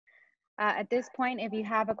At this point, if you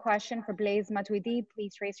have a question for Blaise Matuidi,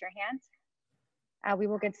 please raise your hand. We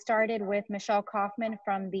will get started with Michelle Kaufman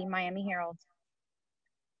from the Miami Herald.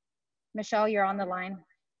 Michelle, you're on the line.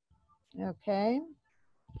 Okay.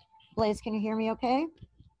 Blaise, can you hear me okay?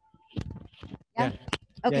 Yeah.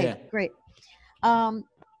 Okay, yeah. Great. I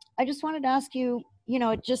just wanted to ask you,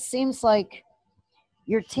 it just seems like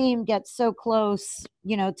your team gets so close,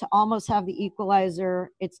 to almost have the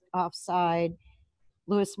equalizer. It's offside.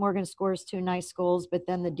 Lewis Morgan scores 2 nice goals, but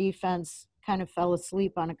then the defense kind of fell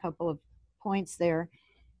asleep on a couple of points there.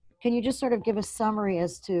 Can you just sort of give a summary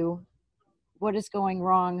as to what is going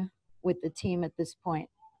wrong with the team at this point?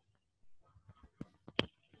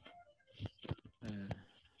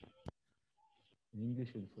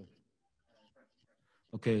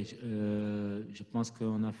 Ok, je pense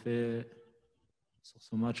qu'on a fait, sur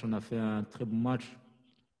ce match, on a fait un très bon match.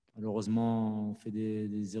 Malheureusement, on fait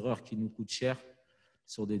des erreurs qui nous coûtent cher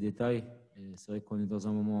sur des détails. Et c'est vrai qu'on est dans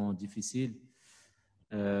un moment difficile.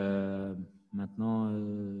 Maintenant,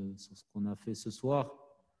 sur ce qu'on a fait ce soir,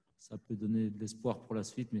 ça peut donner de l'espoir pour la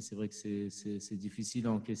suite, mais c'est vrai que c'est difficile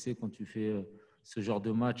à encaisser quand tu fais ce genre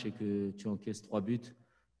de match et que tu encaisses 3 buts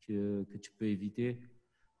que tu peux éviter.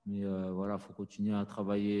 Mais voilà, il faut continuer à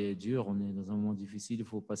travailler dur. On est dans un moment difficile, il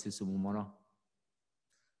faut passer ce moment-là.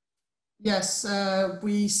 Yes,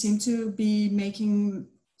 we seem to be making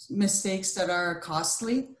mistakes that are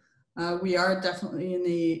costly. We are definitely in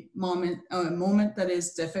a moment that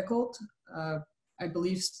is difficult. I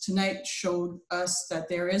believe tonight showed us that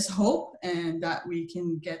there is hope and that we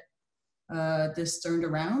can get this turned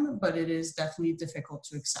around, but it is definitely difficult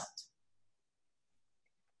to accept.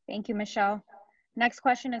 Thank you, Michelle. Next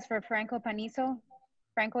question is for Franco Panizo.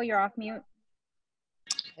 Franco, you're off mute.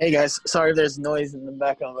 Hey guys, sorry if there's noise in the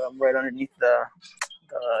background, but I'm right underneath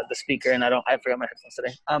the speaker, and I forgot my headphones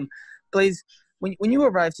today. Blaise, when you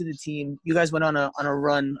arrived to the team, you guys went on a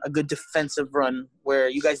run, a good defensive run, where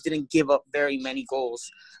you guys didn't give up very many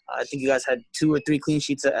goals. I think you guys had 2 or 3 clean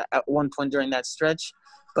sheets at one point during that stretch.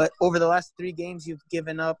 But over the last 3 games, you've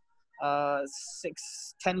given up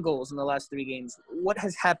 10 goals in the last 3 games. What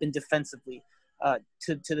has happened defensively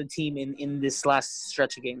to the team in this last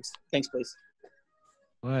stretch of games? Thanks, Blaise.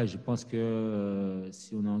 Ouais, je pense que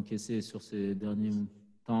si on a encaissé sur ces derniers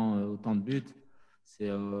temps autant de buts,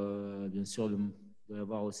 c'est bien sûr il doit y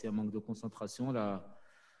avoir aussi un manque de concentration, la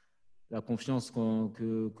confiance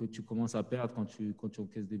que tu commences à perdre quand tu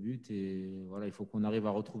encaisses des buts. Et voilà, il faut qu'on arrive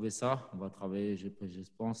à retrouver ça. On va travailler, je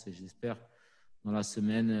pense et j'espère, dans la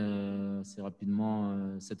semaine, assez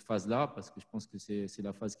rapidement cette phase-là, parce que je pense que c'est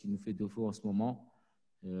la phase qui nous fait défaut en ce moment.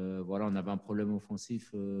 Voilà, on avait un problème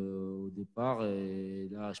offensif au départ, et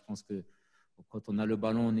là, je pense que quand on a le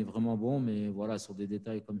ballon, on est vraiment bon, mais voilà, sur des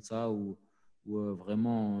détails comme ça où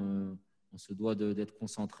vraiment on se doit d'être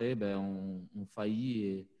concentré, ben, on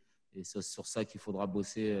faillit, et c'est sur ça qu'il faudra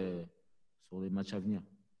bosser sur les matchs à venir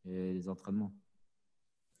et les entraînements.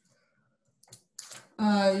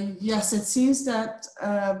 Yes, it seems that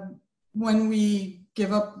when we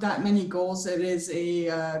give up that many goals, it is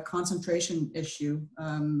a concentration issue.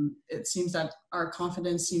 It seems that our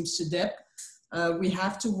confidence seems to dip. We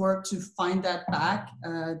have to work to find that back.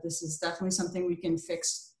 This is definitely something we can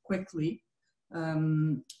fix quickly.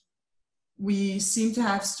 We seem to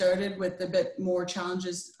have started with a bit more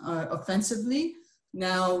challenges offensively.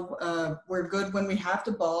 Now we're good when we have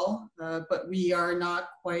the ball, but we are not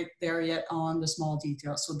quite there yet on the small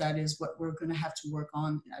details. So that is what we're going to have to work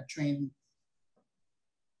on at training